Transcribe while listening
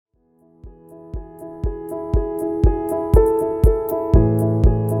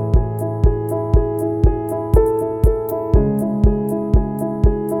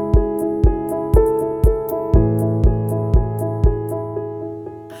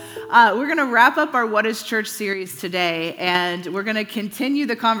We're going to wrap up our What is Church series today, and we're going to continue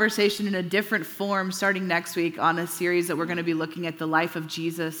the conversation in a different form starting next week on a series that we're going to be looking at the life of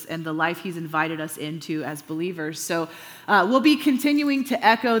Jesus and the life he's invited us into as believers. So we'll be continuing to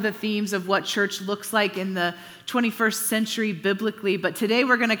echo the themes of what church looks like in the 21st century biblically, but today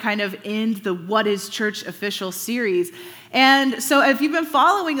we're going to kind of end the What is Church official series. And so if you've been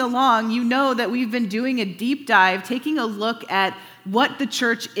following along, you know that we've been doing a deep dive, taking a look at what the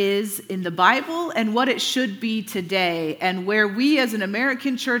church is in the Bible and what it should be today, and where we as an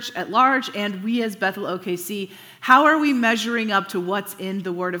American church at large and we as Bethel OKC, how are we measuring up to what's in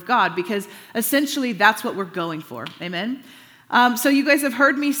the Word of God? Because essentially that's what we're going for. Amen? So you guys have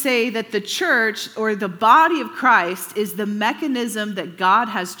heard me say that the church, or the body of Christ, is the mechanism that God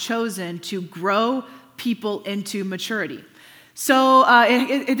has chosen to grow people into maturity. So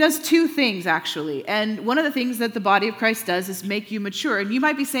it does two things, actually. And one of the things that the body of Christ does is make you mature. And you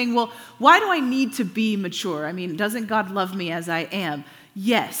might be saying, well, why do I need to be mature? I mean, doesn't God love me as I am?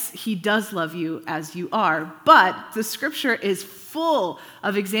 Yes, he does love you as you are. But the scripture is full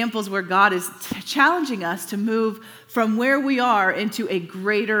of examples where God is challenging us to move from where we are into a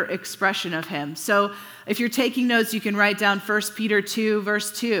greater expression of him. So if you're taking notes, you can write down 1 Peter 2,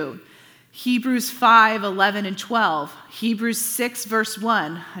 verse 2. Hebrews 5, 11, and 12. Hebrews 6, verse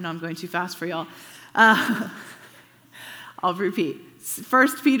 1. I know I'm going too fast for y'all. I'll repeat. 1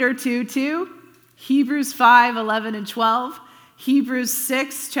 Peter 2, 2. Hebrews 5, 11, and 12. Hebrews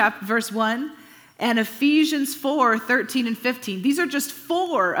 6, verse 1. And Ephesians 4, 13, and 15. These are just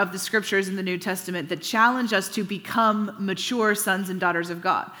four of the scriptures in the New Testament that challenge us to become mature sons and daughters of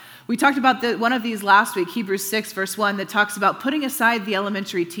God. We talked about one of these last week, Hebrews 6, verse 1, that talks about putting aside the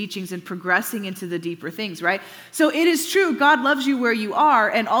elementary teachings and progressing into the deeper things, right? So it is true, God loves you where you are,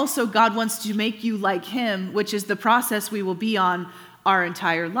 and also God wants to make you like him, which is the process we will be on our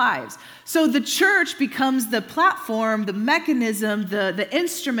entire lives. So the church becomes the platform, the mechanism, the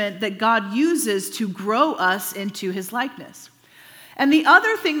instrument that God uses to grow us into his likeness. And the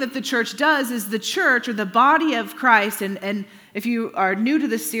other thing that the church does is the church, or the body of Christ, and if you are new to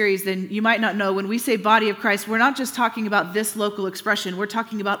this series, then you might not know, when we say body of Christ, we're not just talking about this local expression, we're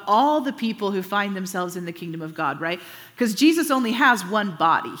talking about all the people who find themselves in the kingdom of God, right? Because Jesus only has one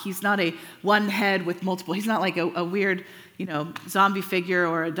body. He's not a one head with multiple, he's not like a weird, zombie figure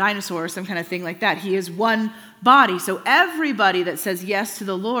or a dinosaur or some kind of thing like that. He is one body. So everybody that says yes to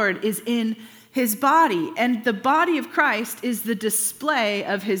the Lord is in his body. And the body of Christ is the display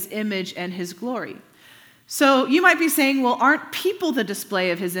of his image and his glory. So you might be saying, well, aren't people the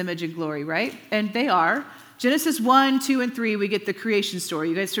display of his image and glory, right? And they are. Genesis 1, 2, and 3, we get the creation story.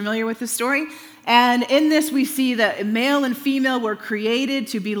 You guys familiar with this story? And in this, we see that male and female were created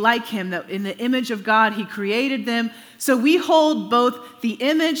to be like him, that in the image of God, he created them. So we hold both the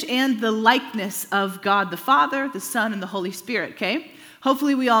image and the likeness of God the Father, the Son, and the Holy Spirit, okay?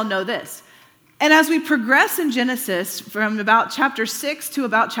 Hopefully we all know this. And as we progress in Genesis from about chapter 6 to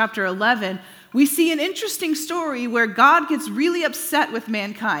about chapter 11, we see an interesting story where God gets really upset with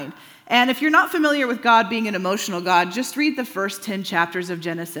mankind. And if you're not familiar with God being an emotional God, just read the first 10 chapters of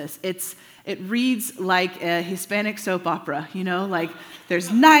Genesis. It reads like a Hispanic soap opera, like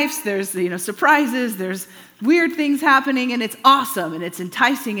there's knives, there's surprises, there's weird things happening, and it's awesome, and it's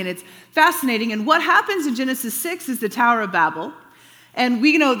enticing, and it's fascinating. And what happens in Genesis 6 is the Tower of Babel. And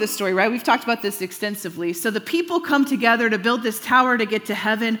we know this story, right? We've talked about this extensively. So the people come together to build this tower to get to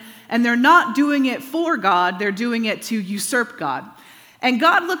heaven, and they're not doing it for God, they're doing it to usurp God. And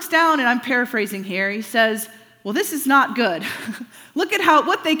God looks down, and I'm paraphrasing here, he says, well, this is not good. Look at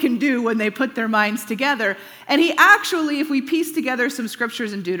what they can do when they put their minds together. And he actually, if we piece together some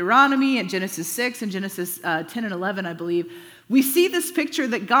scriptures in Deuteronomy and Genesis 6 and Genesis 10 and 11, I believe, we see this picture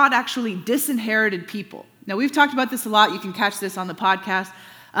that God actually disinherited people. Now, we've talked about this a lot. You can catch this on the podcast.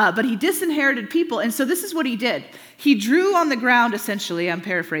 But he disinherited people. And so this is what he did. He drew on the ground, essentially, I'm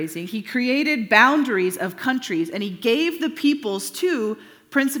paraphrasing. He created boundaries of countries, and he gave the peoples to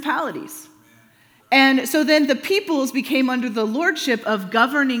principalities. And so then the peoples became under the lordship of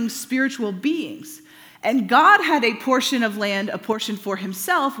governing spiritual beings. And God had a portion of land, a portion for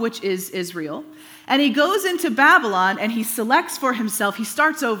himself, which is Israel. And he goes into Babylon and he selects for himself, he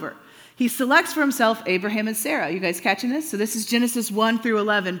starts over. He selects for himself Abraham and Sarah. You guys catching this? So this is Genesis 1 through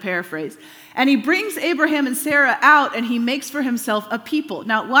 11, paraphrase. And he brings Abraham and Sarah out and he makes for himself a people.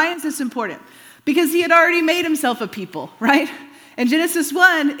 Now, why is this important? Because he had already made himself a people, right? In Genesis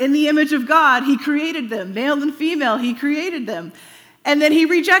 1, in the image of God, he created them. Male and female, he created them. And then he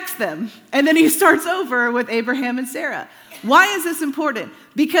rejects them. And then he starts over with Abraham and Sarah. Why is this important?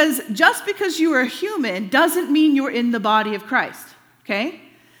 Because just because you are human doesn't mean you're in the body of Christ, okay?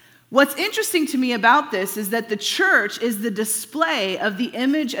 What's interesting to me about this is that the church is the display of the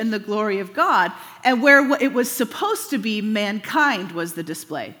image and the glory of God, and where it was supposed to be, mankind was the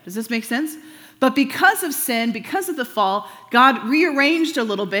display. Does this make sense? But because of sin, because of the fall, God rearranged a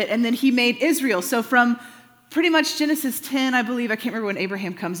little bit, and then he made Israel. So from pretty much Genesis 10, I believe, I can't remember when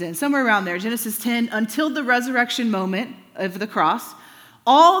Abraham comes in, somewhere around there, Genesis 10, until the resurrection moment of the cross,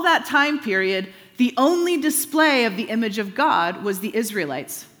 all that time period, the only display of the image of God was the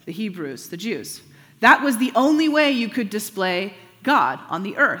Israelites, the Hebrews, the Jews. That was the only way you could display God on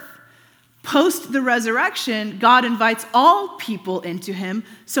the earth. Post the resurrection, God invites all people into him,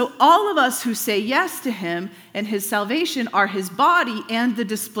 so all of us who say yes to him and his salvation are his body and the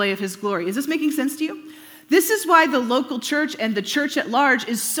display of his glory. Is this making sense to you? This is why the local church and the church at large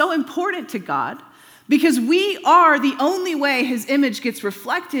is so important to God, because we are the only way his image gets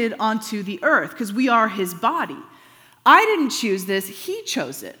reflected onto the earth, because we are his body. I didn't choose this, he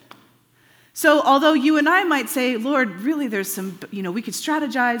chose it. So although you and I might say, Lord, really there's some, we could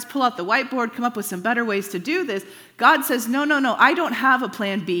strategize, pull out the whiteboard, come up with some better ways to do this. God says, no, I don't have a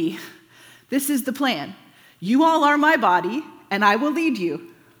plan B. This is the plan. You all are my body, and I will lead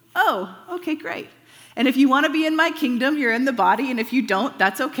you. Oh, okay, great. And if you want to be in my kingdom, you're in the body, and if you don't,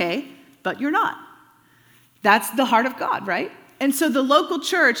 that's okay, but you're not. That's the heart of God, right? And so the local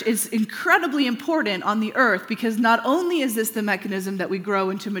church is incredibly important on the earth, because not only is this the mechanism that we grow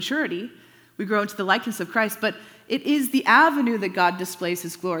into maturity, we grow into the likeness of Christ, but it is the avenue that God displays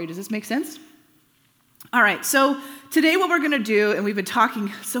his glory. Does this make sense? All right, so today what we're going to do, and we've been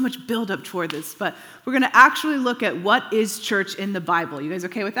talking so much build up toward this, but we're going to actually look at what is church in the Bible. You guys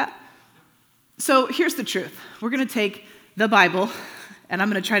okay with that? So here's the truth. We're going to take the Bible, and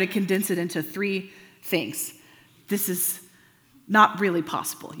I'm going to try to condense it into 3 things. This is not really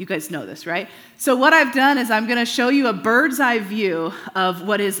possible. You guys know this, right? So what I've done is I'm going to show you a bird's eye view of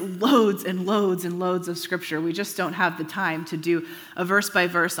what is loads and loads and loads of scripture. We just don't have the time to do a verse by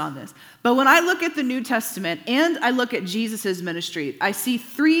verse on this. But when I look at the New Testament and I look at Jesus' ministry, I see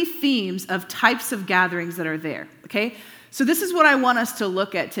 3 themes of types of gatherings that are there, okay? So this is what I want us to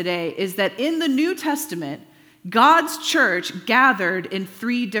look at today, is that in the New Testament, God's church gathered in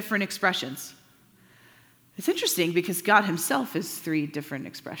 3 different expressions. It's interesting because God himself is 3 different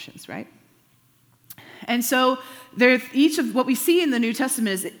expressions, right? And so each of what we see in the New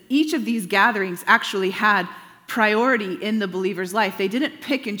Testament is that each of these gatherings actually had priority in the believer's life. They didn't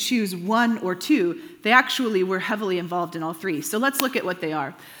pick and choose 1 or 2. They actually were heavily involved in all 3. So let's look at what they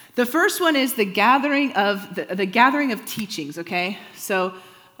are. The first one is the gathering of teachings, okay? So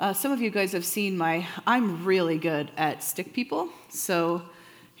some of you guys have seen I'm really good at stick people. So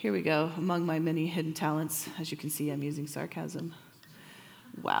here we go. Among my many hidden talents, as you can see, I'm using sarcasm.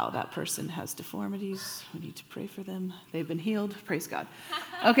 Wow, that person has deformities. We need to pray for them. They've been healed. Praise God.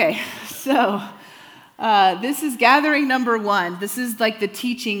 Okay, so this is gathering number 1. This is like the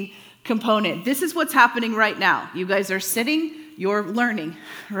teaching component. This is what's happening right now. You guys are sitting, you're learning,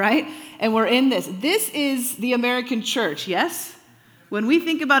 right? And we're in this. This is the American church, yes? When we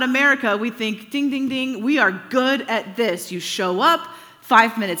think about America, we think, ding, ding, ding, we are good at this. You show up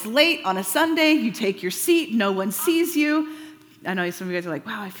 5 minutes late on a Sunday, you take your seat, no one sees you. I know some of you guys are like,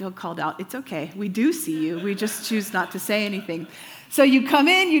 wow, I feel called out. It's okay. We do see you. We just choose not to say anything. So you come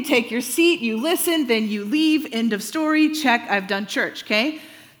in, you take your seat, you listen, then you leave, end of story, check, I've done church, okay?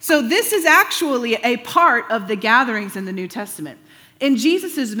 So this is actually a part of the gatherings in the New Testament. In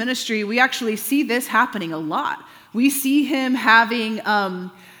Jesus' ministry, we actually see this happening a lot. We see him having,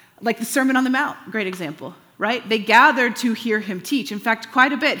 like the Sermon on the Mount, great example, right? They gathered to hear him teach. In fact,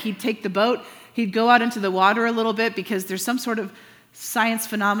 quite a bit. He'd take the boat, he'd go out into the water a little bit, because there's some sort of science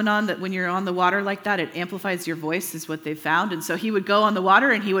phenomenon that when you're on the water like that, it amplifies your voice, is what they've found. And so he would go on the water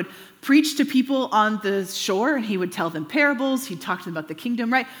and he would preach to people on the shore, and he would tell them parables. He'd talk to them about the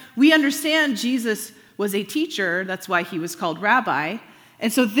kingdom, right? We understand Jesus was a teacher. That's why he was called rabbi.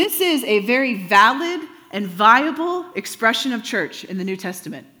 And so this is a very valid and viable expression of church in the New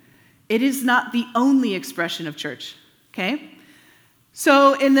Testament. It is not the only expression of church, okay?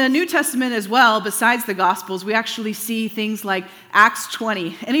 So in the New Testament as well, besides the Gospels, we actually see things like Acts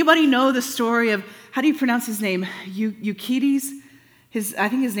 20. Anybody know the story of, how do you pronounce his name? Eutychus? I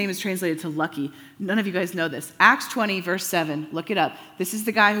think his name is translated to lucky. None of you guys know this. Acts 20, verse 7. Look it up. This is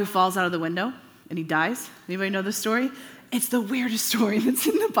the guy who falls out of the window and he dies. Anybody know this story? It's the weirdest story that's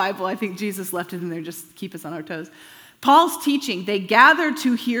in the Bible. I think Jesus left it in there just to keep us on our toes. Paul's teaching. They gathered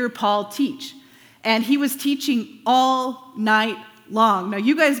to hear Paul teach. And he was teaching all night long. Now,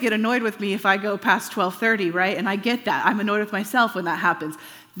 you guys get annoyed with me if I go past 12:30, right? And I get that. I'm annoyed with myself when that happens.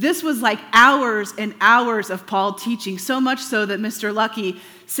 This was like hours and hours of Paul teaching, so much so that Mr. Lucky,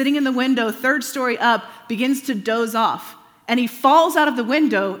 sitting in the window, third story up, begins to doze off. And he falls out of the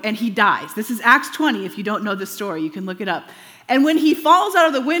window and he dies. This is Acts 20. If you don't know the story, you can look it up. And when he falls out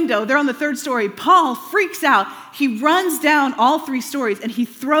of the window, they're on the third story, Paul freaks out. He runs down all 3 stories and he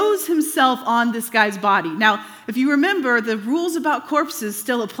throws himself on this guy's body. Now, if you remember, the rules about corpses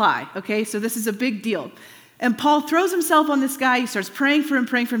still apply, okay? So this is a big deal. And Paul throws himself on this guy. He starts praying for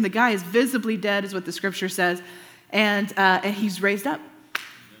him. The guy is visibly dead, is what the scripture says. And he's raised up.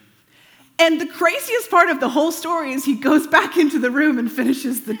 And the craziest part of the whole story is he goes back into the room and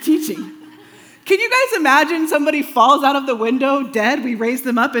finishes the teaching. Can you guys imagine somebody falls out of the window dead? We raise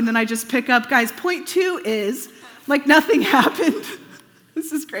them up and then I just pick up. Guys, point 2 is like nothing happened.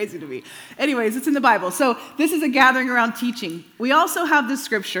 This is crazy to me. Anyways, it's in the Bible. So this is a gathering around teaching. We also have this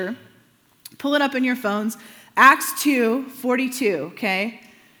scripture. Pull it up in your phones. Acts 2:42, okay?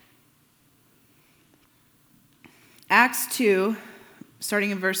 Acts 2,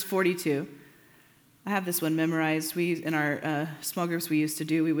 starting in verse 42. I have this one memorized. In our small groups we used to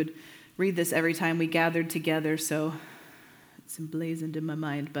do, we would read this every time we gathered together, so it's emblazoned in my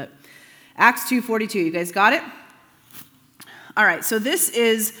mind. But Acts 2:42, you guys got it? All right, so this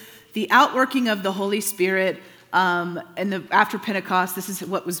is the outworking of the Holy Spirit after Pentecost. This is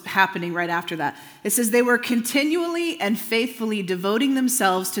what was happening right after that. It says, they were continually and faithfully devoting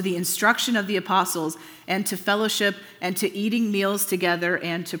themselves to the instruction of the apostles and to fellowship and to eating meals together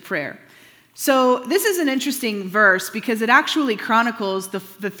and to prayer. So this is an interesting verse because it actually chronicles the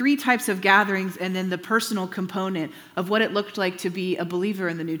 3 types of gatherings and then the personal component of what it looked like to be a believer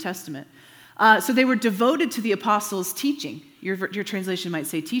in the New Testament. So they were devoted to the apostles' teaching. Your translation might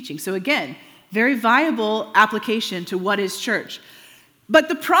say teaching. So again, very viable application to what is church. But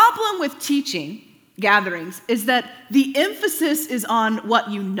the problem with teaching gatherings is that the emphasis is on what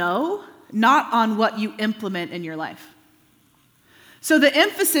you know, not on what you implement in your life. So the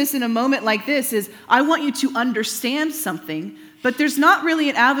emphasis in a moment like this is, I want you to understand something, but there's not really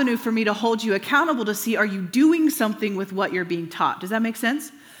an avenue for me to hold you accountable to see, are you doing something with what you're being taught? Does that make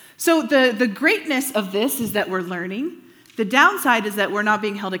sense? So the greatness of this is that we're learning. The downside is that we're not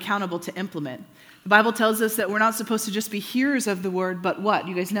being held accountable to implement. The Bible tells us that we're not supposed to just be hearers of the word, but what?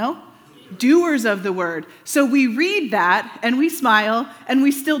 You guys know? Doers of the word. So we read that and we smile and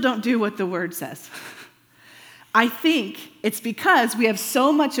we still don't do what the word says. I think it's because we have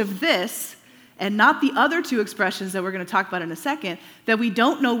so much of this and not the other 2 expressions that we're going to talk about in a second that we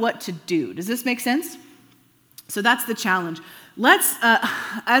don't know what to do. Does this make sense? So that's the challenge. Let's,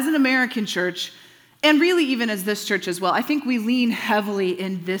 as an American church, and really even as this church as well, I think we lean heavily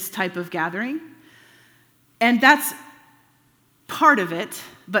in this type of gathering. And that's part of it,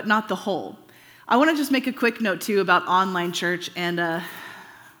 but not the whole. I want to just make a quick note, too, about online church, and I'm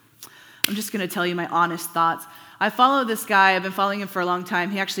just going to tell you my honest thoughts. I follow this guy. I've been following him for a long time.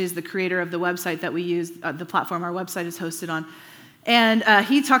 He actually is the creator of the website that we use, the platform our website is hosted on. And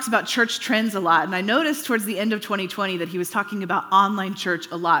he talks about church trends a lot. And I noticed towards the end of 2020 that he was talking about online church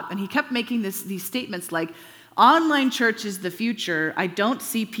a lot. And he kept making these statements like, online church is the future. I don't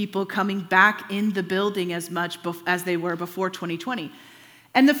see people coming back in the building as much as they were before 2020.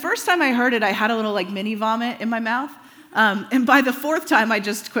 And the first time I heard it, I had a little mini vomit in my mouth. And by the 4th time, I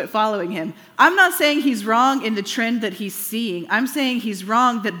just quit following him. I'm not saying he's wrong in the trend that he's seeing. I'm saying he's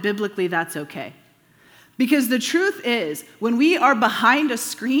wrong that biblically that's okay. Because the truth is, when we are behind a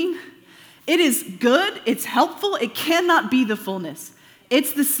screen, it is good, it's helpful, it cannot be the fullness.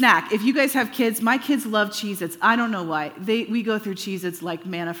 It's the snack. If you guys have kids, my kids love Cheez-Its. I don't know why. We go through Cheez-Its like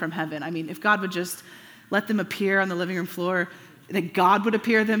manna from heaven. I mean, if God would just let them appear on the living room floor, that God would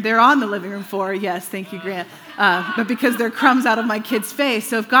appear them. They're on the living room floor. Yes, thank you, Grant. But because they're crumbs out of my kids' face.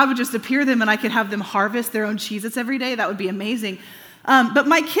 So if God would just appear them and I could have them harvest their own Cheez-Its every day, that would be amazing. But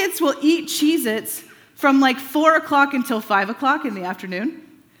my kids will eat Cheez-Its from 4 o'clock until 5 o'clock in the afternoon.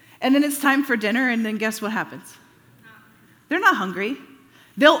 And then it's time for dinner, and then guess what happens? They're not hungry.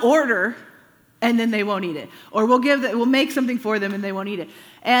 They'll order, and then they won't eat it. Or we'll make something for them, and they won't eat it.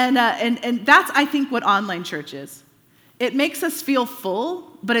 And that's, I think, what online church is. It makes us feel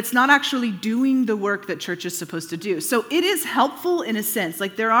full, but it's not actually doing the work that church is supposed to do. So it is helpful in a sense.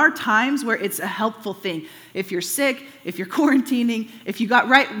 There are times where it's a helpful thing. If you're sick, if you're quarantining, if you got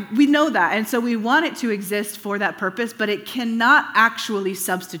right, we know that. And so we want it to exist for that purpose, but it cannot actually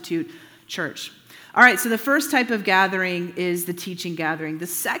substitute church. All right, so the first type of gathering is the teaching gathering. The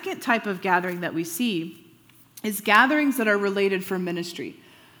second type of gathering that we see is gatherings that are related for ministry.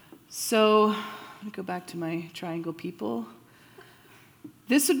 So I'm going to go back to my triangle people.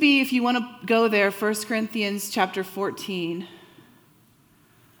 This would be, if you want to go there, 1 Corinthians chapter 14.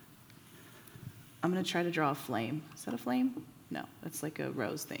 I'm going to try to draw a flame. Is that a flame? No, that's like a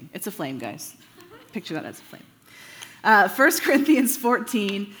rose thing. It's a flame, guys. Picture that as a flame. 1 Corinthians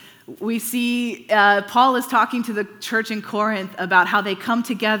 14, we see Paul is talking to the church in Corinth about how they come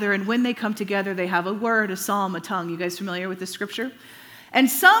together, and when they come together, they have a word, a psalm, a tongue. You guys familiar with this scripture? And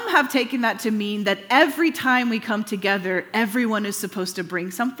some have taken that to mean that every time we come together, everyone is supposed to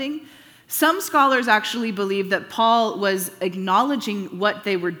bring something. Some scholars actually believe that Paul was acknowledging what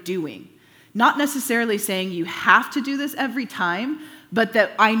they were doing, not necessarily saying you have to do this every time, but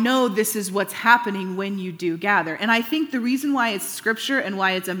that I know this is what's happening when you do gather. And I think the reason why it's scripture and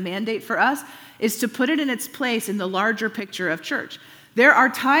why it's a mandate for us is to put it in its place in the larger picture of church. There are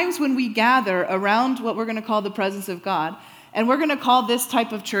times when we gather around what we're going to call the presence of God, and we're going to call this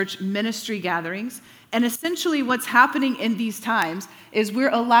type of church ministry gatherings. And essentially what's happening in these times is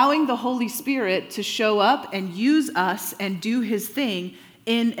we're allowing the Holy Spirit to show up and use us and do his thing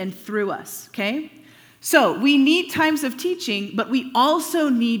in and through us, okay? So we need times of teaching, but we also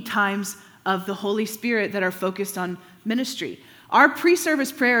need times of the Holy Spirit that are focused on ministry. Our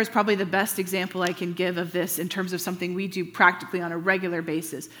pre-service prayer is probably the best example I can give of this in terms of something we do practically on a regular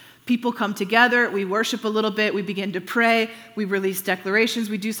basis. People come together, we worship a little bit, we begin to pray, we release declarations,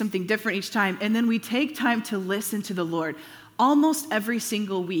 we do something different each time, and then we take time to listen to the Lord. Almost every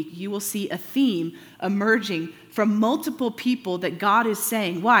single week, you will see a theme emerging from multiple people that God is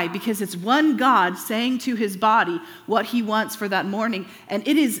saying. Why? Because it's one God saying to his body what he wants for that morning, and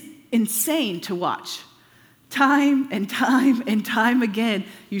it is insane to watch. Time and time and time again,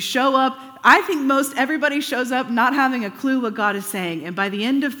 you show up. I think most everybody shows up not having a clue what God is saying. And by the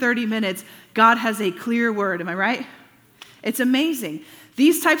end of 30 minutes, God has a clear word. Am I right? It's amazing.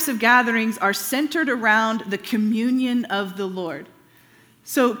 These types of gatherings are centered around the communion of the Lord.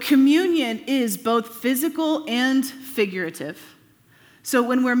 So communion is both physical and figurative. So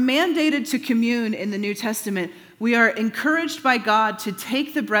when we're mandated to commune in the New Testament, we are encouraged by God to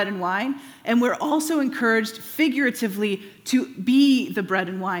take the bread and wine, and we're also encouraged figuratively to be the bread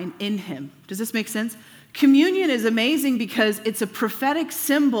and wine in him. Does this make sense? Communion is amazing because it's a prophetic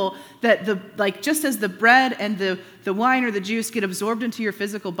symbol that just as the bread and the wine or the juice get absorbed into your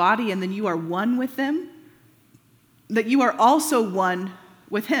physical body and then you are one with them, that you are also one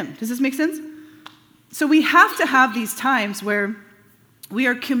with him. Does this make sense? So we have to have these times where we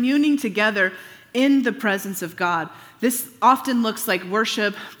are communing together in the presence of God. This often looks like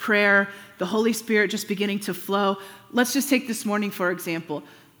worship, prayer, the Holy Spirit just beginning to flow. Let's just take this morning, for example.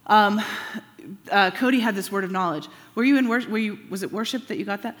 Cody had this word of knowledge. Were you in worship? Was it worship that you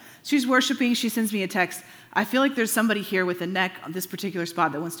got that? She's worshiping. She sends me a text. I feel like there's somebody here with a neck on this particular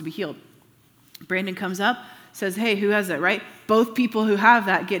spot that wants to be healed. Brandon comes up, says, hey, who has that, right? Both people who have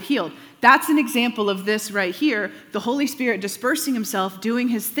that get healed. That's an example of this right here, the Holy Spirit dispersing himself, doing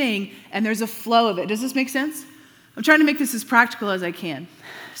his thing, and there's a flow of it. Does this make sense? I'm trying to make this as practical as I can.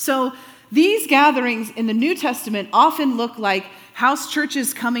 So these gatherings in the New Testament often look like house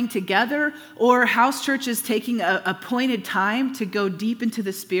churches coming together or house churches taking a appointed time to go deep into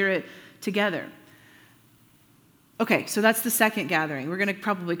the Spirit together. Okay, so that's the second gathering. We're going to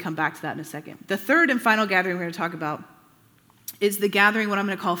probably come back to that in a second. The third and final gathering we're going to talk about is the gathering, what I'm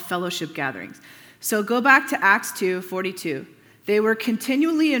going to call fellowship gatherings. So go back to Acts 2:42. They were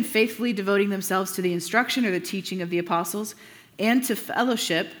continually and faithfully devoting themselves to the instruction or the teaching of the apostles and to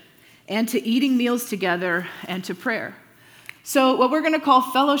fellowship and to eating meals together and to prayer. So what we're going to call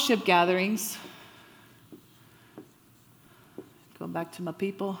fellowship gatherings, going back to my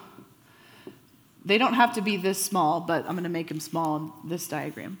people, they don't have to be this small, but I'm going to make them small in this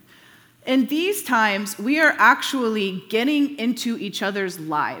diagram. In these times, we are actually getting into each other's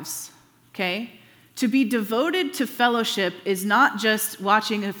lives, okay? To be devoted to fellowship is not just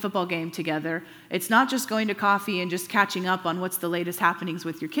watching a football game together. It's not just going to coffee and just catching up on what's the latest happenings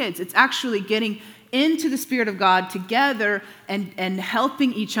with your kids. It's actually getting into the Spirit of God together and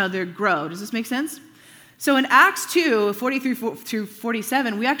helping each other grow. Does this make sense? So in Acts 2:43 through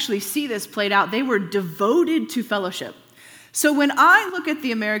 47, we actually see this played out. They were devoted to fellowship. So when I look at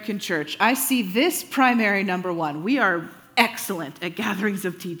the American church, I see this primary number one. We are excellent at gatherings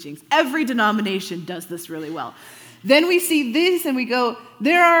of teachings. Every denomination does this really well. Then we see this and we go,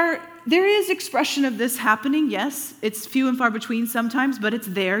 there is expression of this happening, yes. It's few and far between sometimes, but it's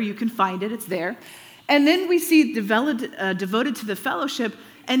there. You can find it. It's there. And then we see devoted to the fellowship,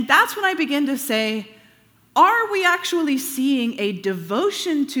 and that's when I begin to say, are we actually seeing a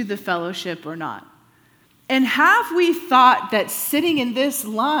devotion to the fellowship or not? And have we thought that sitting in this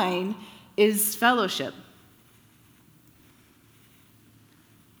line is fellowship?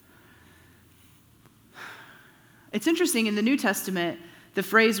 It's interesting, in the New Testament, the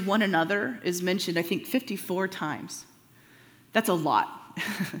phrase one another is mentioned, I think, 54 times. That's a lot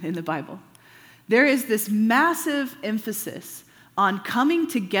in the Bible. There is this massive emphasis on coming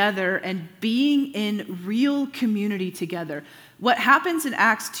together and being in real community together. What happens in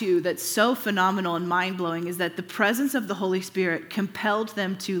Acts 2 that's so phenomenal and mind-blowing is that the presence of the Holy Spirit compelled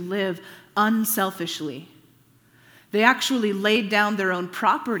them to live unselfishly. They actually laid down their own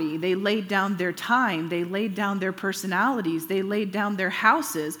property. They laid down their time. They laid down their personalities. They laid down their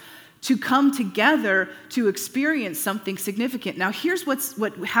houses to come together to experience something significant. Now, here's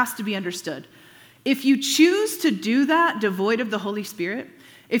what has to be understood. If you choose to do that devoid of the Holy Spirit,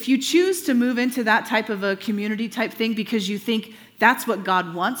 if you choose to move into that type of a community type thing because you think that's what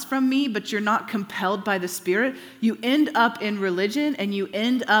God wants from me, but you're not compelled by the Spirit, you end up in religion and you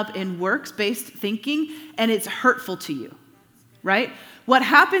end up in works-based thinking, and it's hurtful to you, right? What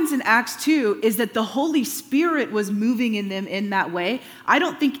happens in Acts 2 is that the Holy Spirit was moving in them in that way. I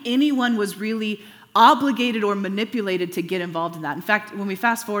don't think anyone was really obligated or manipulated to get involved in that. In fact, when we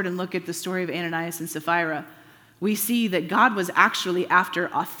fast forward and look at the story of Ananias and Sapphira, we see that God was actually after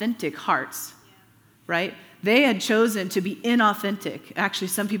authentic hearts, right? They had chosen to be inauthentic. Actually,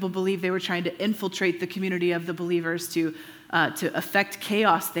 some people believe they were trying to infiltrate the community of the believers to affect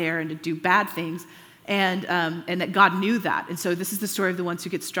chaos there and to do bad things, and that God knew that. And so this is the story of the ones who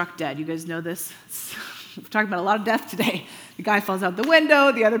get struck dead. You guys know this? We're talking about a lot of death today. The guy falls out the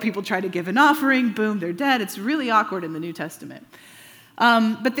window. The other people try to give an offering. Boom, they're dead. It's really awkward in the New Testament.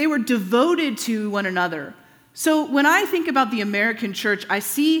 But they were devoted to one another. So when I think about the American church, I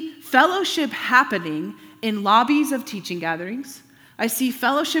see fellowship happening in lobbies of teaching gatherings. I see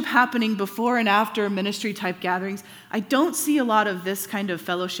fellowship happening before and after ministry type gatherings. I don't see a lot of this kind of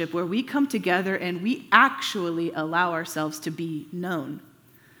fellowship where we come together and we actually allow ourselves to be known.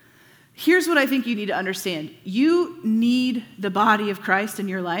 Here's what I think you need to understand. You need the body of Christ in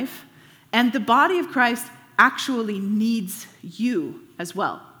your life, and the body of Christ actually needs you as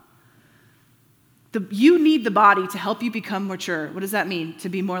well. You need the body to help you become mature. What does that mean? To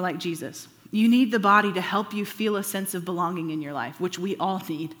be more like Jesus. You need the body to help you feel a sense of belonging in your life, which we all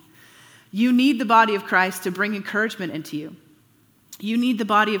need. You need the body of Christ to bring encouragement into you. You need the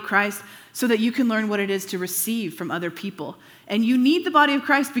body of Christ so that you can learn what it is to receive from other people. And you need the body of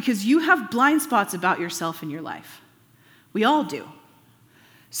Christ because you have blind spots about yourself in your life. We all do.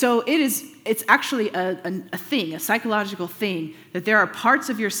 So it's actually a thing, a psychological thing, that there are parts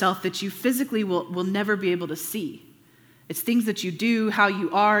of yourself that you physically will never be able to see. It's things that you do, how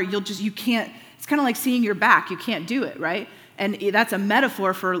you are, you can't, it's kind of like seeing your back, you can't do it, right? And that's a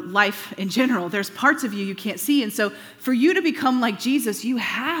metaphor for life in general. There's parts of you can't see. And so for you to become like Jesus, you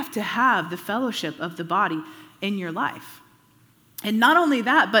have to have the fellowship of the body in your life. And not only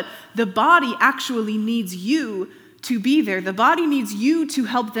that, but the body actually needs you to be there. The body needs you to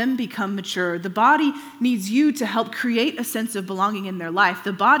help them become mature. The body needs you to help create a sense of belonging in their life.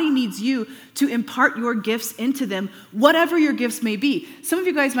 The body needs you to impart your gifts into them, whatever your gifts may be. Some of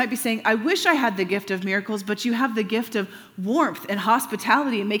you guys might be saying, I wish I had the gift of miracles, but you have the gift of warmth and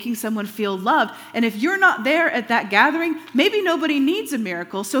hospitality and making someone feel loved. And if you're not there at that gathering, maybe nobody needs a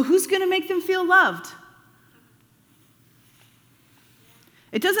miracle, so who's going to make them feel loved?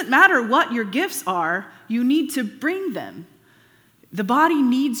 It doesn't matter what your gifts are, you need to bring them. The body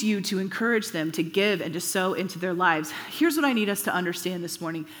needs you to encourage them to give and to sow into their lives. Here's what I need us to understand this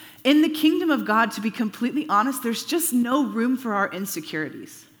morning. In the kingdom of God, to be completely honest, there's just no room for our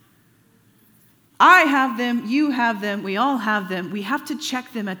insecurities. I have them, you have them, we all have them. We have to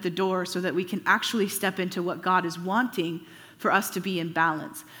check them at the door so that we can actually step into what God is wanting for us to be in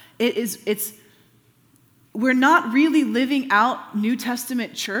balance. We're not really living out New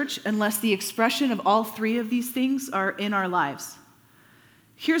Testament church unless the expression of all three of these things are in our lives.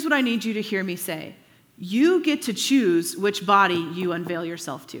 Here's what I need you to hear me say. You get to choose which body you unveil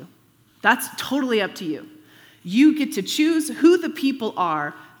yourself to. That's totally up to you. You get to choose who the people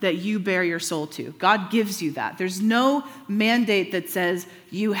are that you bear your soul to. God gives you that. There's no mandate that says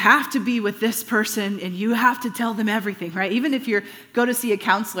you have to be with this person and you have to tell them everything, right? Even if you go to see a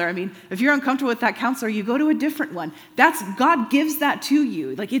counselor, if you're uncomfortable with that counselor, you go to a different one. God gives that to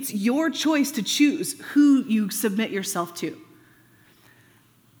you. Like, it's your choice to choose who you submit yourself to.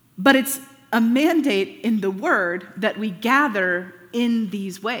 But it's a mandate in the Word that we gather in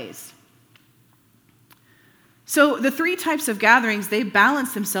these ways. So the three types of gatherings, they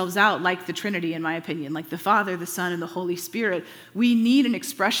balance themselves out like the Trinity, in my opinion, like the Father, the Son, and the Holy Spirit. We need an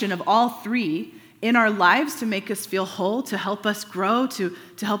expression of all three in our lives to make us feel whole, to help us grow, to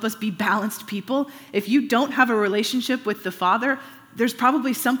help us be balanced people. If you don't have a relationship with the Father, there's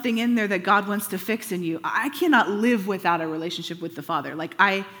probably something in there that God wants to fix in you. I cannot live without a relationship with the Father.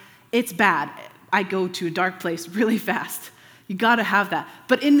 It's bad. I go to a dark place really fast. You got to have that.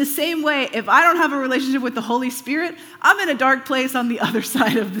 But in the same way, if I don't have a relationship with the Holy Spirit, I'm in a dark place on the other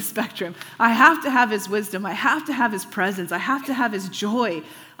side of the spectrum. I have to have his wisdom. I have to have his presence. I have to have his joy.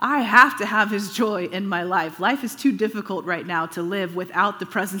 I have to have his joy in my life. Life is too difficult right now to live without the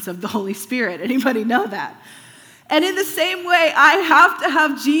presence of the Holy Spirit. Anybody know that? And in the same way, I have to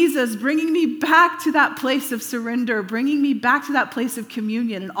have Jesus bringing me back to that place of surrender, bringing me back to that place of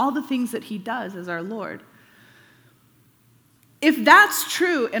communion and all the things that he does as our Lord. If that's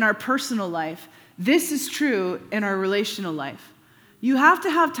true in our personal life, this is true in our relational life. You have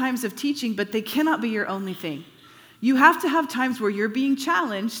to have times of teaching, but they cannot be your only thing. You have to have times where you're being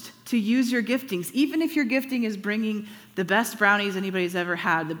challenged to use your giftings, even if your gifting is bringing the best brownies anybody's ever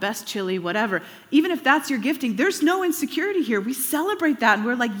had, the best chili, whatever. Even if that's your gifting, there's no insecurity here. We celebrate that, and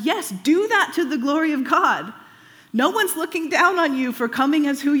we're like, yes, do that to the glory of God. No one's looking down on you for coming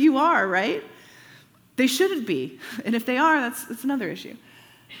as who you are, right? They shouldn't be. And if they are, that's another issue.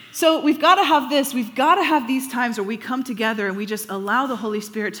 So we've got to have this. We've got to have these times where we come together and we just allow the Holy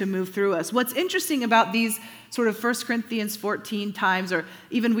Spirit to move through us. What's interesting about these sort of 1 Corinthians 14 times, or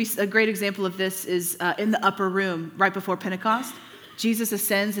even a great example of this is in the upper room right before Pentecost. Jesus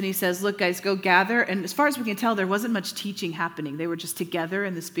ascends and he says, look, guys, go gather. And as far as we can tell, there wasn't much teaching happening. They were just together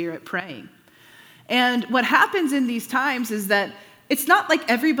in the Spirit praying. And what happens in these times is that it's not like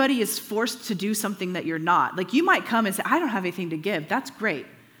everybody is forced to do something that you're not. Like you might come and say, I don't have anything to give. That's great.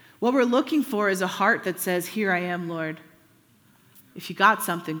 What we're looking for is a heart that says, here I am, Lord. If you got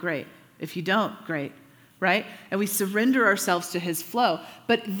something, great. If you don't, great. Right? And we surrender ourselves to his flow.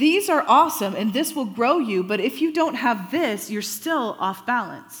 But these are awesome, and this will grow you. But if you don't have this, you're still off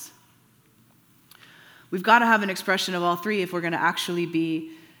balance. We've got to have an expression of all three if we're going to actually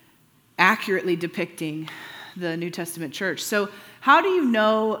be accurately depicting the New Testament church. So how do you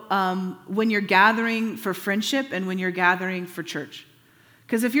know when you're gathering for friendship and when you're gathering for church?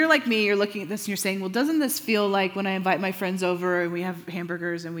 Because if you're like me, you're looking at this and you're saying, well, doesn't this feel like when I invite my friends over and we have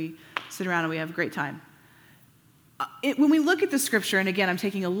hamburgers and we sit around and we have a great time? When we look at the scripture, and again, I'm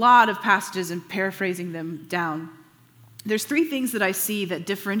taking a lot of passages and paraphrasing them down, there's three things that I see that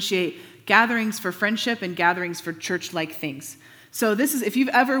differentiate gatherings for friendship and gatherings for church-like things. So this is, if you've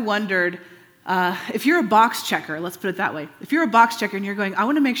ever wondered, if you're a box checker, let's put it that way. If you're a box checker and you're going, I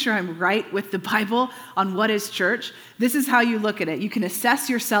want to make sure I'm right with the Bible on what is church, this is how you look at it. You can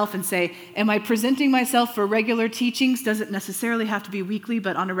assess yourself and say, am I presenting myself for regular teachings? Doesn't necessarily have to be weekly,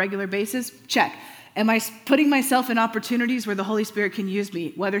 but on a regular basis? Check. Am I putting myself in opportunities where the Holy Spirit can use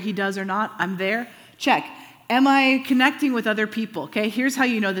me? Whether he does or not, I'm there? Check. Am I connecting with other people? Okay, here's how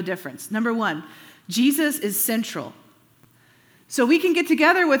you know the difference. Number one, Jesus is central. So we can get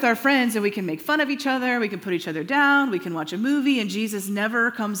together with our friends and we can make fun of each other, we can put each other down, we can watch a movie and Jesus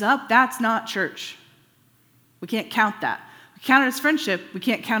never comes up. That's not church. We can't count that. We count it as friendship, we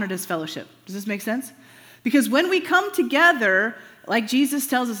can't count it as fellowship. Does this make sense? Because when we come together, like Jesus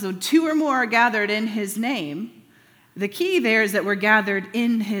tells us, when two or more are gathered in his name, the key there is that we're gathered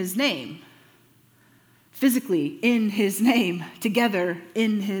in his name. Physically, in his name, together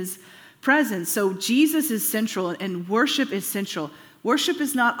in his presence. So Jesus is central and worship is central. Worship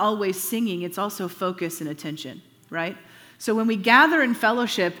is not always singing, it's also focus and attention, right? So when we gather in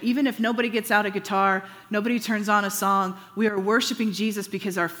fellowship, even if nobody gets out a guitar, nobody turns on a song, we are worshiping Jesus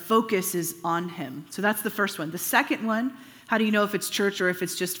because our focus is on him. So that's the first one. The second one, how do you know if it's church or if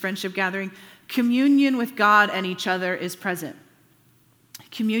it's just friendship gathering? Communion with God and each other is present.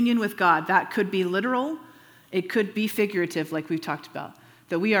 Communion with God, that could be literal, it could be figurative like we've talked about.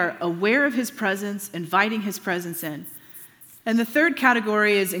 That we are aware of his presence, inviting his presence in. And the third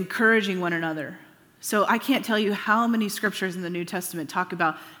category is encouraging one another. So I can't tell you how many scriptures in the New Testament talk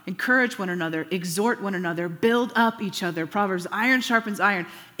about encourage one another, exhort one another, build up each other. Proverbs, iron sharpens iron.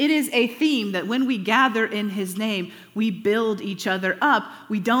 It is a theme that when we gather in his name, we build each other up.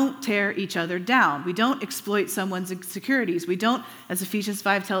 We don't tear each other down. We don't exploit someone's insecurities. We don't, as Ephesians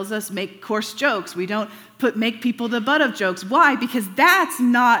 5 tells us, make coarse jokes. We don't make people the butt of jokes. Why? Because that's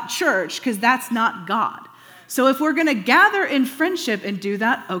not church, because that's not God. So if we're going to gather in friendship and do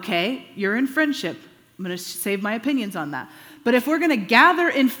that, okay, you're in friendship. I'm going to save my opinions on that. But if we're going to gather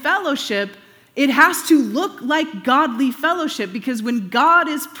in fellowship, it has to look like godly fellowship, because when God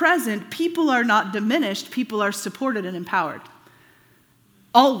is present, people are not diminished, people are supported and empowered.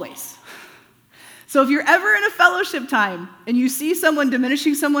 Always. So if you're ever in a fellowship time and you see someone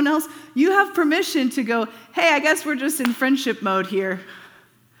diminishing someone else, you have permission to go, hey, I guess we're just in friendship mode here.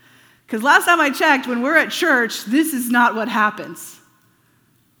 Because last time I checked, when we're at church, this is not what happens.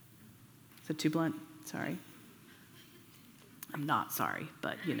 that too blunt? Sorry. I'm not sorry,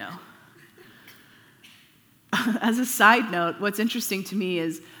 but As a side note, what's interesting to me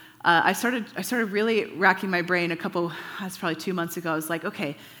is I started really racking my brain that's probably 2 months ago. I was like,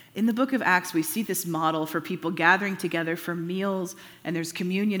 okay, in the book of Acts, we see this model for people gathering together for meals, and there's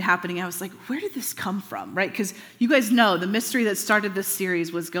communion happening. I was like, where did this come from, right? Because you guys know the mystery that started this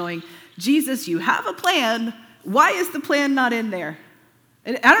series was going, Jesus, you have a plan. Why is the plan not in there?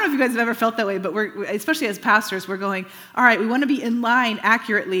 And I don't know if you guys have ever felt that way, but we're, especially as pastors, we're going, all right, we want to be in line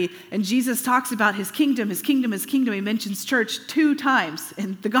accurately. And Jesus talks about his kingdom, his kingdom, his kingdom. He mentions church 2 times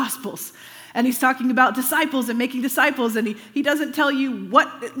in the Gospels. And he's talking about disciples and making disciples. And he doesn't tell you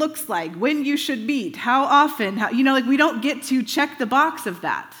what it looks like, when you should meet, how often. We don't get to check the box of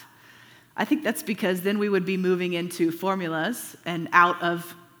that. I think that's because then we would be moving into formulas and out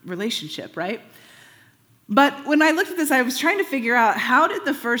of relationship, right? But when I looked at this, I was trying to figure out, how did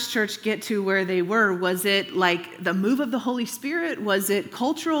the first church get to where they were? Was it like the move of the Holy Spirit? Was it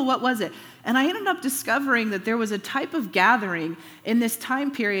cultural? What was it? And I ended up discovering that there was a type of gathering in this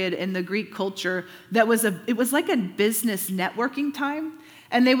time period in the Greek culture that it was like a business networking time.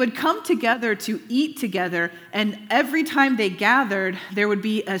 And they would come together to eat together, and every time they gathered, there would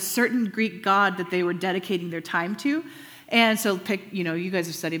be a certain Greek god that they were dedicating their time to. And so pick, you guys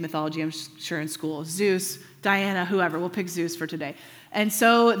have studied mythology, I'm sure, in school. Zeus, Diana, whoever. We'll pick Zeus for today. And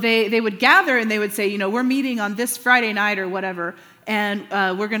so they would gather and they would say, we're meeting on this Friday night or whatever, and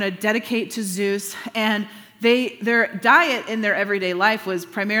we're going to dedicate to Zeus. And their diet in their everyday life was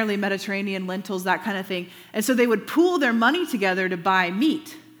primarily Mediterranean, lentils, that kind of thing. And so they would pool their money together to buy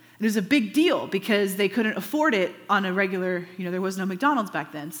meat. It was a big deal because they couldn't afford it on a regular, there was no McDonald's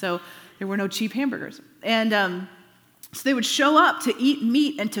back then. So there were no cheap hamburgers. And so they would show up to eat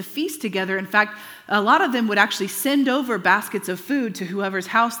meat and to feast together. In fact, a lot of them would actually send over baskets of food to whoever's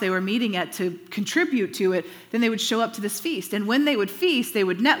house they were meeting at to contribute to it. Then they would show up to this feast. And when they would feast, they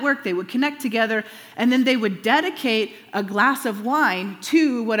would network, they would connect together, and then they would dedicate a glass of wine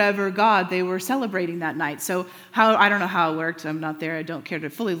to whatever god they were celebrating that night. So I don't know how it worked. I'm not there. I don't care to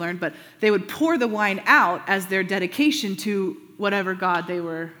fully learn. But they would pour the wine out as their dedication to whatever god they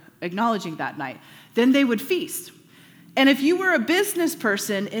were acknowledging that night. Then they would feast. And if you were a business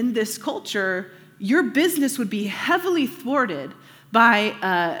person in this culture, your business would be heavily thwarted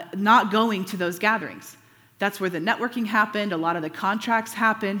by not going to those gatherings. That's where the networking happened. A lot of the contracts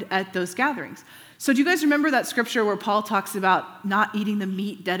happened at those gatherings. So do you guys remember that scripture where Paul talks about not eating the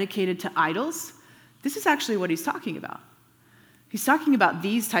meat dedicated to idols? This is actually what he's talking about. He's talking about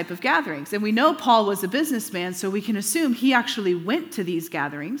these type of gatherings. And we know Paul was a businessman, so we can assume he actually went to these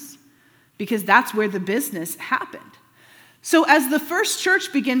gatherings because that's where the business happened. So as the first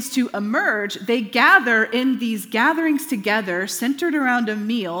church begins to emerge, they gather in these gatherings together, centered around a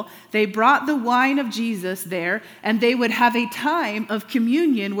meal. They brought the wine of Jesus there, and they would have a time of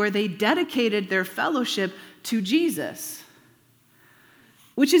communion where they dedicated their fellowship to Jesus.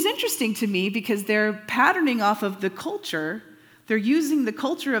 Which is interesting to me because they're patterning off of the culture. They're using the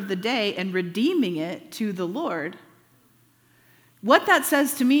culture of the day and redeeming it to the Lord. What that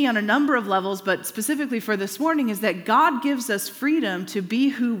says to me on a number of levels, but specifically for this morning, is that God gives us freedom to be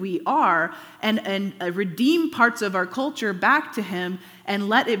who we are and redeem parts of our culture back to Him and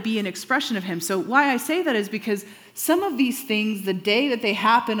let it be an expression of Him. So why I say that is because some of these things, the day that they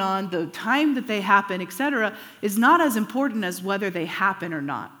happen on, the time that they happen, etc., is not as important as whether they happen or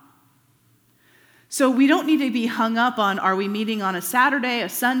not. So we don't need to be hung up on, are we meeting on a Saturday, a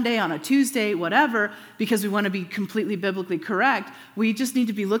Sunday, on a Tuesday, whatever, because we want to be completely biblically correct. We just need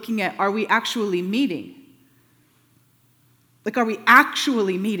to be looking at, are we actually meeting? Like, are we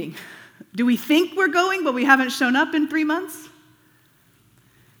actually meeting? Do we think we're going, but we haven't shown up in 3 months?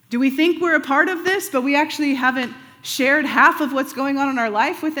 Do we think we're a part of this, but we actually haven't shared half of what's going on in our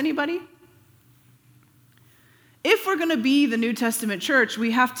life with anybody? If we're going to be the New Testament church, we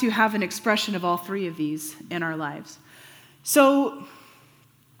have to have an expression of all three of these in our lives. So,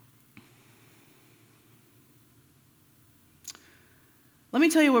 let me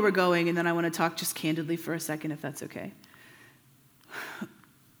tell you where we're going, and then I want to talk just candidly for a second, if that's okay.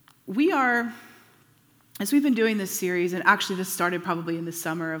 We are, as we've been doing this series, and actually this started probably in the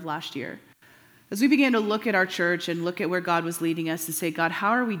summer of last year, as we began to look at our church and look at where God was leading us and say, God,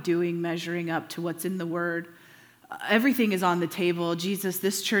 how are we doing measuring up to what's in the Word? Everything is on the table. Jesus,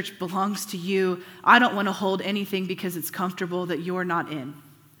 this church belongs to you. I don't want to hold anything because it's comfortable that you're not in.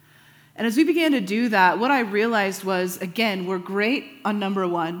 And as we began to do that, what I realized was, again, we're great on number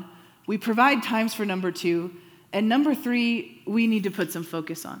one. We provide times for number two. And number three, we need to put some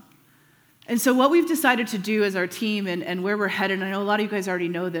focus on. And so what we've decided to do as our team and where we're headed, and I know a lot of you guys already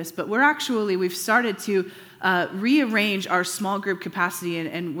know this, but we've started to rearrange our small group capacity,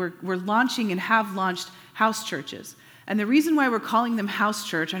 and we're launching and have launched house churches. And the reason why we're calling them house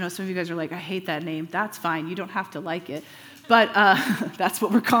church, I know some of you guys are like, I hate that name. That's fine. You don't have to like it. But that's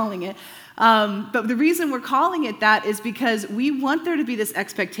what we're calling it. But the reason we're calling it that is because we want there to be this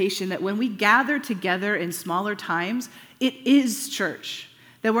expectation that when we gather together in smaller times, it is church.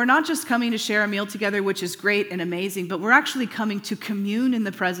 That we're not just coming to share a meal together, which is great and amazing, but we're actually coming to commune in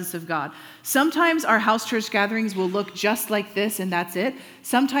the presence of God. Sometimes our house church gatherings will look just like this and that's it.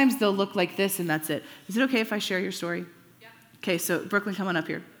 Sometimes they'll look like this and that's it. Is it okay if I share your story? Yeah. Okay, so Brooklyn, come on up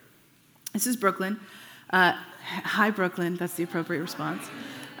here. This is Brooklyn. Hi, Brooklyn. That's the appropriate response.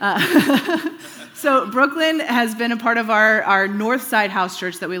 So Brooklyn has been a part of our North Side house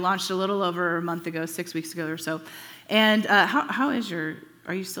church that we launched a little over a month ago, 6 weeks ago or so. And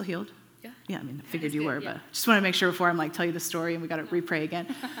are you still healed? Yeah. Yeah, I mean, I figured you were, but just want to make sure before I'm like, tell you the story and we got to re-pray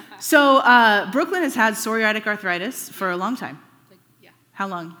again. So Brooklyn has had psoriatic arthritis for a long time. Yeah. How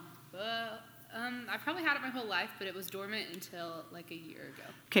long? I probably had it my whole life, but it was dormant until like a year ago.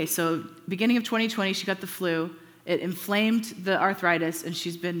 Okay, so beginning of 2020, she got the flu. It inflamed the arthritis, and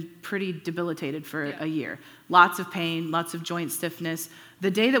she's been pretty debilitated for a year. Lots of pain, lots of joint stiffness.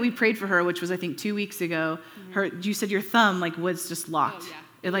 The day that we prayed for her, which was I think 2 weeks ago, you said your thumb was just locked. Oh,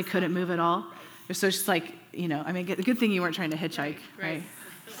 yeah. It couldn't move at all. Right. So it's just I mean, good thing you weren't trying to hitchhike, right?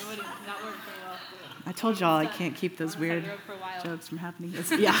 It would have not worked very well. I told y'all I can't keep those weird jokes from happening.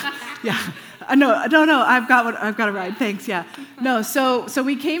 Yeah. No, I've got a ride. Thanks. Yeah. No. So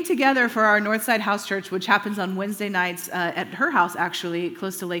we came together for our Northside House Church, which happens on Wednesday nights at her house, actually,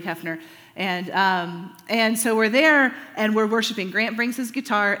 close to Lake Hefner. And so we're there and we're worshiping. Grant brings his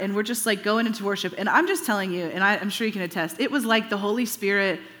guitar and we're just going into worship. And I'm just telling you, and I'm sure you can attest, it was like the Holy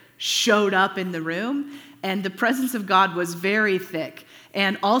Spirit showed up in the room and the presence of God was very thick.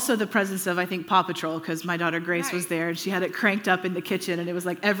 And also the presence of, I think, Paw Patrol, because my daughter Grace was there and she had it cranked up in the kitchen and it was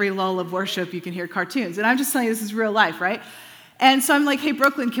like every lull of worship you can hear cartoons. And I'm just telling you, this is real life, right? And so I'm like, hey,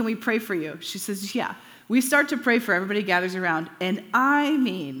 Brooklyn, can we pray for you? She says, yeah. We start to pray for her. Everybody gathers around. And I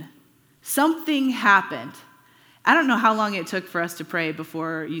mean, something happened. I don't know how long it took for us to pray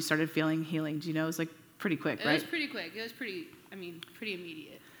before you started feeling healing. Do you know? It was pretty quick, right? It was pretty quick. It was pretty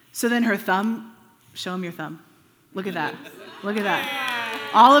immediate. So then her thumb, show him your thumb. Look at that. Look at that.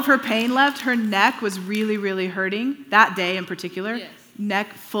 All of her pain left. Her neck was really, really hurting that day in particular. Yes.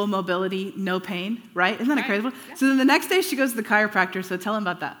 Neck, full mobility, no pain, right? Isn't that Right. incredible? Yeah. So then the next day she goes to the chiropractor, so tell him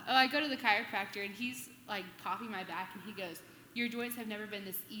about that. Oh, I go to the chiropractor and he's popping my back and he goes, your joints have never been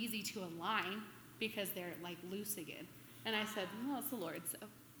this easy to align because they're loose again. And I said, well, it's the Lord, so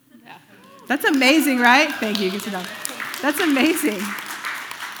yeah. That's amazing, right? Thank you. You can sit down. That's amazing.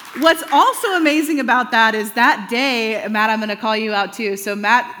 What's also amazing about that is that day, Matt, I'm going to call you out too. So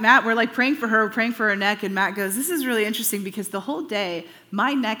Matt, we're praying for her neck, and Matt goes, this is really interesting because the whole day,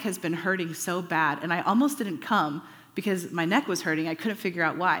 my neck has been hurting so bad, and I almost didn't come because my neck was hurting. I couldn't figure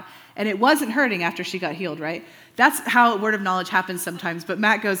out why. And it wasn't hurting after she got healed, right? That's how word of knowledge happens sometimes. But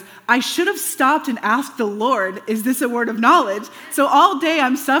Matt goes, I should have stopped and asked the Lord, is this a word of knowledge? So all day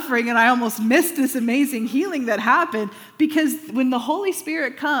I'm suffering and I almost missed this amazing healing that happened because when the Holy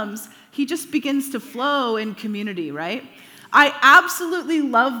Spirit comes, he just begins to flow in community, right? I absolutely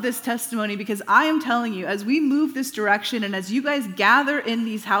love this testimony because I am telling you, as we move this direction and as you guys gather in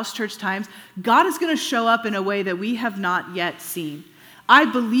these house church times, God is going to show up in a way that we have not yet seen. I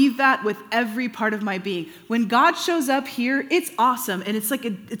believe that with every part of my being. When God shows up here, it's awesome. And it's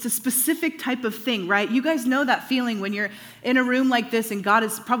a specific type of thing, right? You guys know that feeling when you're in a room like this and God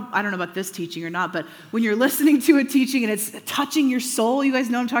is probably, I don't know about this teaching or not, but when you're listening to a teaching and it's touching your soul, you guys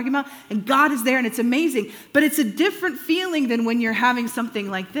know what I'm talking about? And God is there and it's amazing. But it's a different feeling than when you're having something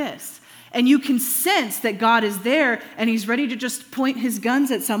like this. And you can sense that God is there and he's ready to just point his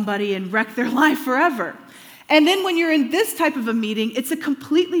guns at somebody and wreck their life forever. And then when you're in this type of a meeting, it's a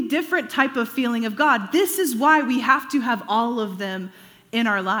completely different type of feeling of God. This is why we have to have all of them in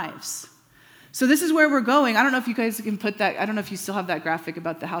our lives. So this is where we're going. I don't know if you guys can put that, I don't know if you still have that graphic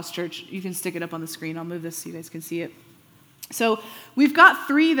about the house church. You can stick it up on the screen. I'll move this so you guys can see it. So we've got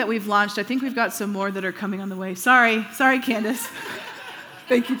 3 that we've launched. I think we've got some more that are coming on the way. Sorry, Candace.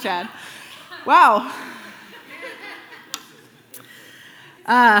 Thank you, Chad. Wow.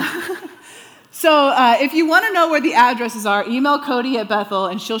 So if you want to know where the addresses are, email Cody at Bethel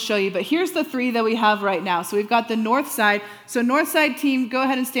and she'll show you. But here's the 3 that we have right now. So we've got the North Side. So North Side team, go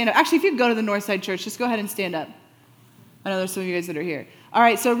ahead and stand up. Actually, if you go to the North Side Church, just go ahead and stand up. I know there's some of you guys that are here. All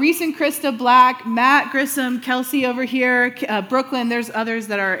right, so Reese and Krista Black, Matt Grissom, Kelsey over here, Brooklyn. There's others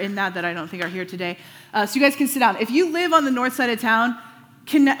that are in that I don't think are here today. So you guys can sit down. If you live on the north side of town,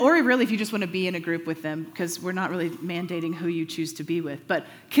 or really if you just want to be in a group with them, because we're not really mandating who you choose to be with, but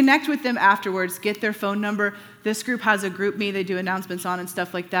connect with them afterwards, get their phone number. This group has a group me they do announcements on and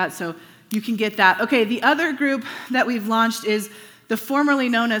stuff like that, so you can get that. Okay, the other group that we've launched is the formerly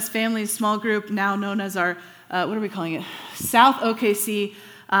known as Family Small Group, now known as our, what are we calling it? South OKC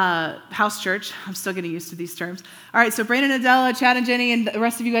House Church. I'm still getting used to these terms. All right, so Brandon, Adela, Chad, and Jenny, and the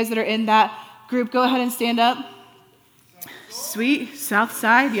rest of you guys that are in that group, go ahead and stand up. Sweet, South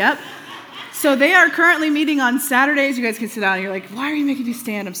Side, yep. So they are currently meeting on Saturdays. You guys can sit down. You're like, why are you making me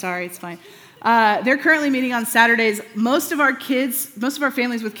stand? I'm sorry, it's fine. They're currently meeting on Saturdays. Most of our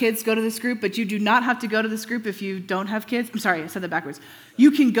families with kids go to this group, but you do not have to go to this group if you don't have kids. I'm sorry, I said that backwards.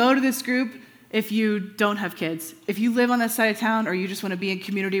 You can go to this group if you don't have kids. If you live on this side of town or you just want to be in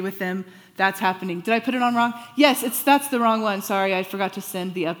community with them, that's happening. Did I put it on wrong? Yes, that's the wrong one. Sorry, I forgot to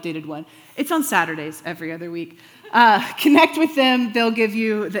send the updated one. It's on Saturdays every other week. Connect with them. They'll give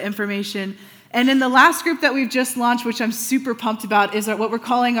you the information. And then the last group that we've just launched, which I'm super pumped about, is what we're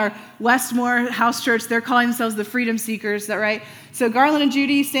calling our Westmore House Church. They're calling themselves the Freedom Seekers. Is that right? So Garland and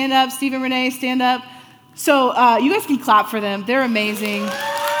Judy, stand up. Steve and Renee, stand up. So you guys can clap for them. They're amazing.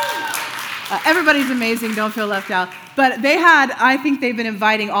 Everybody's amazing. Don't feel left out. But I think they've been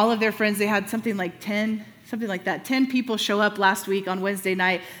inviting all of their friends. They had something like 10 people show up last week on Wednesday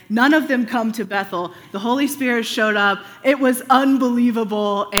night. None of them come to Bethel. The Holy Spirit showed up. It was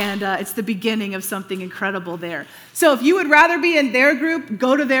unbelievable, and it's the beginning of something incredible there. So if you would rather be in their group,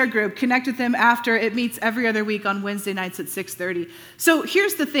 go to their group. Connect with them after. It meets every other week on Wednesday nights at 6:30. So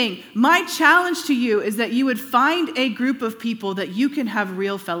here's the thing. My challenge to you is that you would find a group of people that you can have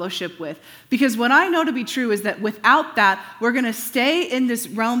real fellowship with. Because what I know to be true is that without that, we're going to stay in this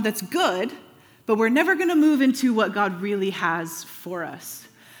realm that's good, but we're never going to move into what God really has for us.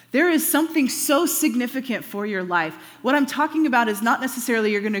 There is something so significant for your life. What I'm talking about is not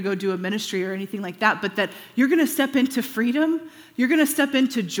necessarily you're going to go do a ministry or anything like that, but that you're going to step into freedom. You're going to step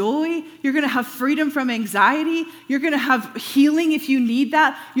into joy. You're going to have freedom from anxiety. You're going to have healing if you need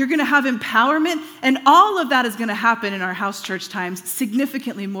that. You're going to have empowerment. And all of that is going to happen in our house church times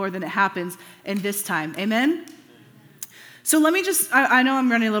significantly more than it happens in this time. Amen? So let me I know I'm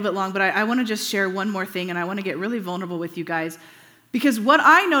running a little bit long, but I want to just share one more thing, and I want to get really vulnerable with you guys. Because what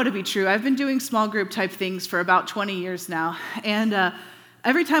I know to be true, I've been doing small group type things for about 20 years now, and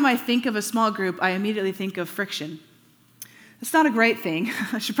every time I think of a small group, I immediately think of friction. It's not a great thing.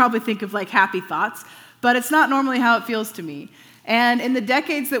 I should probably think of like happy thoughts, but it's not normally how it feels to me. And in the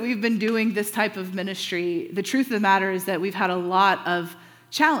decades that we've been doing this type of ministry, the truth of the matter is that we've had a lot of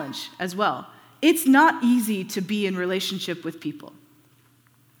challenge as well. It's not easy to be in relationship with people.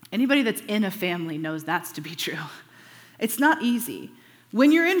 Anybody that's in a family knows that's to be true. It's not easy.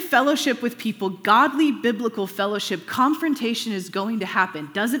 When you're in fellowship with people, godly, biblical fellowship, confrontation is going to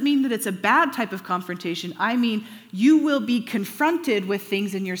happen. Doesn't mean that it's a bad type of confrontation. I mean, you will be confronted with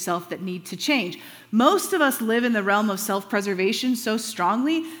things in yourself that need to change. Most of us live in the realm of self-preservation so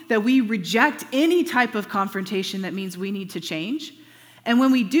strongly that we reject any type of confrontation that means we need to change. And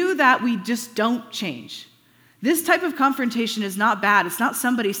when we do that, we just don't change. This type of confrontation is not bad. It's not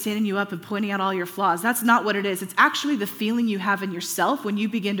somebody standing you up and pointing out all your flaws. That's not what it is. It's actually the feeling you have in yourself when you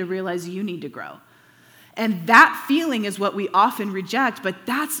begin to realize you need to grow. And that feeling is what we often reject, but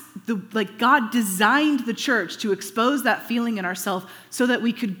that's God designed the church to expose that feeling in ourselves so that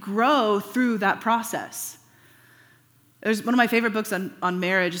we could grow through that process. There's one of my favorite books on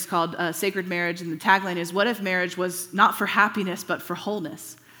marriage. It's called Sacred Marriage, and the tagline is, "What if marriage was not for happiness, but for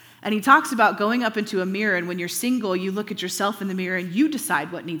wholeness?" And he talks about going up into a mirror, and when you're single, you look at yourself in the mirror, and you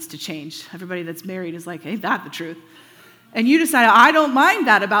decide what needs to change. Everybody that's married is like, ain't that the truth? And you decide, I don't mind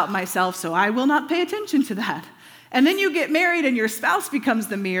that about myself, so I will not pay attention to that. And then you get married, and your spouse becomes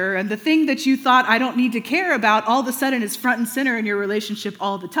the mirror, and the thing that you thought I don't need to care about all of a sudden is front and center in your relationship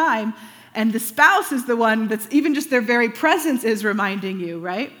all the time. And the spouse is the one that's even just their very presence is reminding you,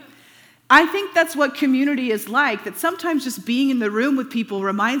 right? I think that's what community is like, that sometimes just being in the room with people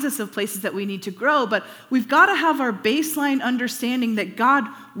reminds us of places that we need to grow, but we've got to have our baseline understanding that God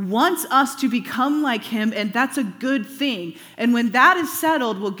wants us to become like him, and that's a good thing. And when that is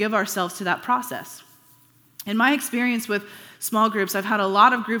settled, we'll give ourselves to that process. In my experience with small groups, I've had a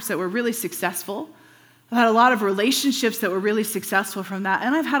lot of groups that were really successful. I've had a lot of relationships that were really successful from that,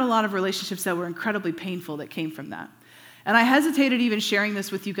 and I've had a lot of relationships that were incredibly painful that came from that. And I hesitated even sharing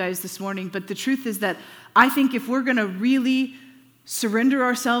this with you guys this morning, but the truth is that I think if we're going to really surrender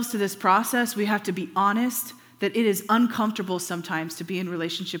ourselves to this process, we have to be honest that it is uncomfortable sometimes to be in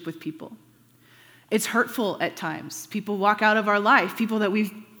relationship with people. It's hurtful at times. People walk out of our life. People that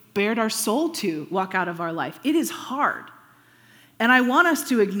we've bared our soul to walk out of our life. It is hard. And I want us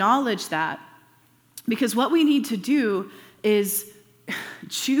to acknowledge that, because what we need to do is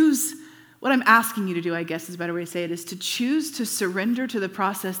choose, what I'm asking you to do, I guess is a better way to say it, is to choose to surrender to the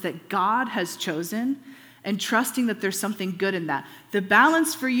process that God has chosen and trusting that there's something good in that. The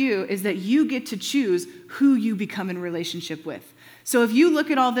balance for you is that you get to choose who you become in relationship with. So if you look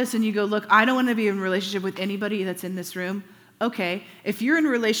at all this and you go, look, I don't want to be in a relationship with anybody that's in this room, okay. If you're in a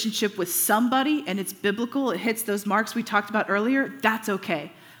relationship with somebody and it's biblical, it hits those marks we talked about earlier, that's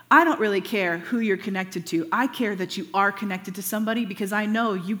okay. I don't really care who you're connected to. I care that you are connected to somebody, because I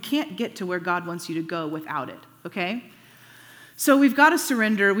know you can't get to where God wants you to go without it, okay? So we've got to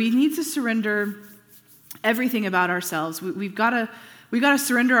surrender. We need to surrender everything about ourselves. We've got to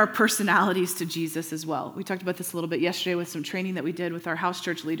surrender our personalities to Jesus as well. We talked about this a little bit yesterday with some training that we did with our house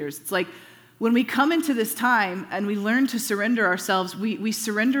church leaders. It's like when we come into this time and we learn to surrender ourselves, we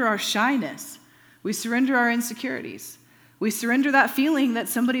surrender our shyness. We surrender our insecurities. We surrender that feeling that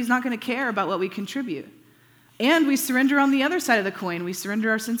somebody's not going to care about what we contribute. And we surrender on the other side of the coin. We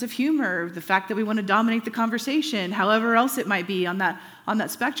surrender our sense of humor, the fact that we want to dominate the conversation, however else it might be on that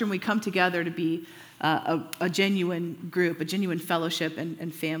spectrum. We come together to be a genuine group, a genuine fellowship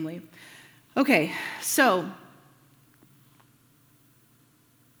and family. Okay, so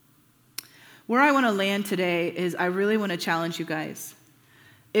where I want to land today is I really want to challenge you guys.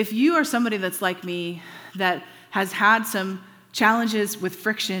 If you are somebody that's like me, that has had some challenges with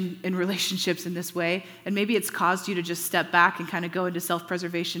friction in relationships in this way, and maybe it's caused you to just step back and kind of go into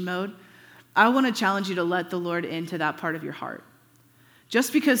self-preservation mode, I want to challenge you to let the Lord into that part of your heart.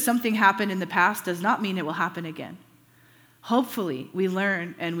 Just because something happened in the past does not mean it will happen again. Hopefully, we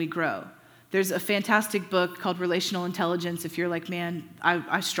learn and we grow. There's a fantastic book called Relational Intelligence. If you're like, man,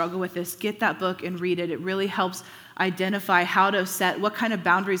 I struggle with this, get that book and read it. It really helps identify how to set, what kind of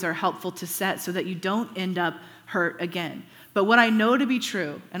boundaries are helpful to set so that you don't end up hurt again. But what I know to be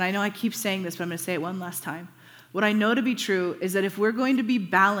true, and I know I keep saying this, but I'm going to say it one last time. What I know to be true is that if we're going to be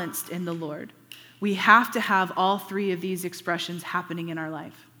balanced in the Lord, we have to have all three of these expressions happening in our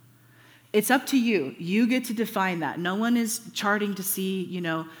life. It's up to you. You get to define that. No one is charting to see,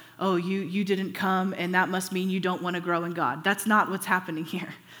 oh, you didn't come, and that must mean you don't want to grow in God. That's not what's happening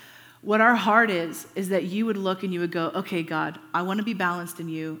here. What our heart is that you would look and you would go, okay, God, I want to be balanced in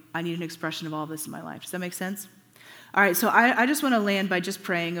you. I need an expression of all this in my life. Does that make sense? All right, so I just want to land by just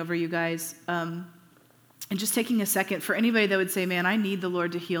praying over you guys and just taking a second for anybody that would say, man, I need the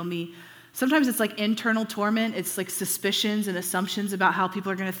Lord to heal me. Sometimes it's like internal torment. It's like suspicions and assumptions about how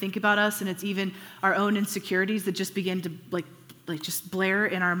people are going to think about us, and it's even our own insecurities that just begin to like just blare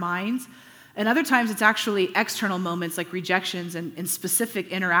in our minds. And other times it's actually external moments like rejections and specific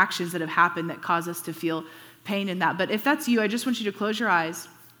interactions that have happened that cause us to feel pain in that. But if that's you, I just want you to close your eyes.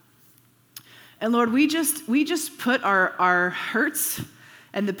 And Lord, we just put our hurts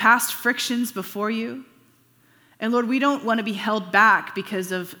and the past frictions before you. And Lord, we don't want to be held back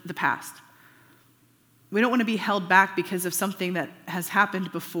because of the past. We don't want to be held back because of something that has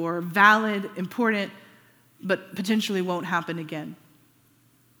happened before, valid, important, but potentially won't happen again.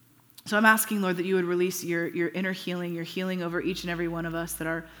 So I'm asking, Lord, that you would release your inner healing, your healing over each and every one of us that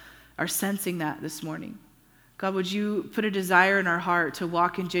are sensing that this morning. God, would you put a desire in our heart to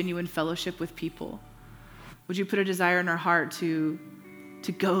walk in genuine fellowship with people? Would you put a desire in our heart to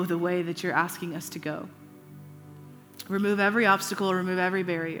go the way that you're asking us to go? Remove every obstacle, remove every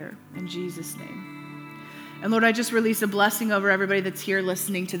barrier, in Jesus' name. And Lord, I just release a blessing over everybody that's here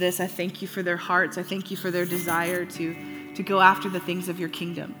listening to this. I thank you for their hearts. I thank you for their desire to go after the things of your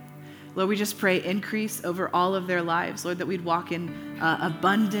kingdom. Lord, we just pray increase over all of their lives. Lord, that we'd walk in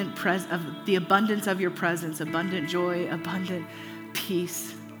the abundance of your presence, abundant joy, abundant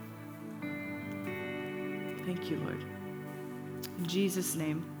peace. Thank you, Lord. In Jesus'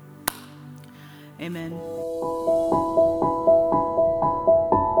 name, amen.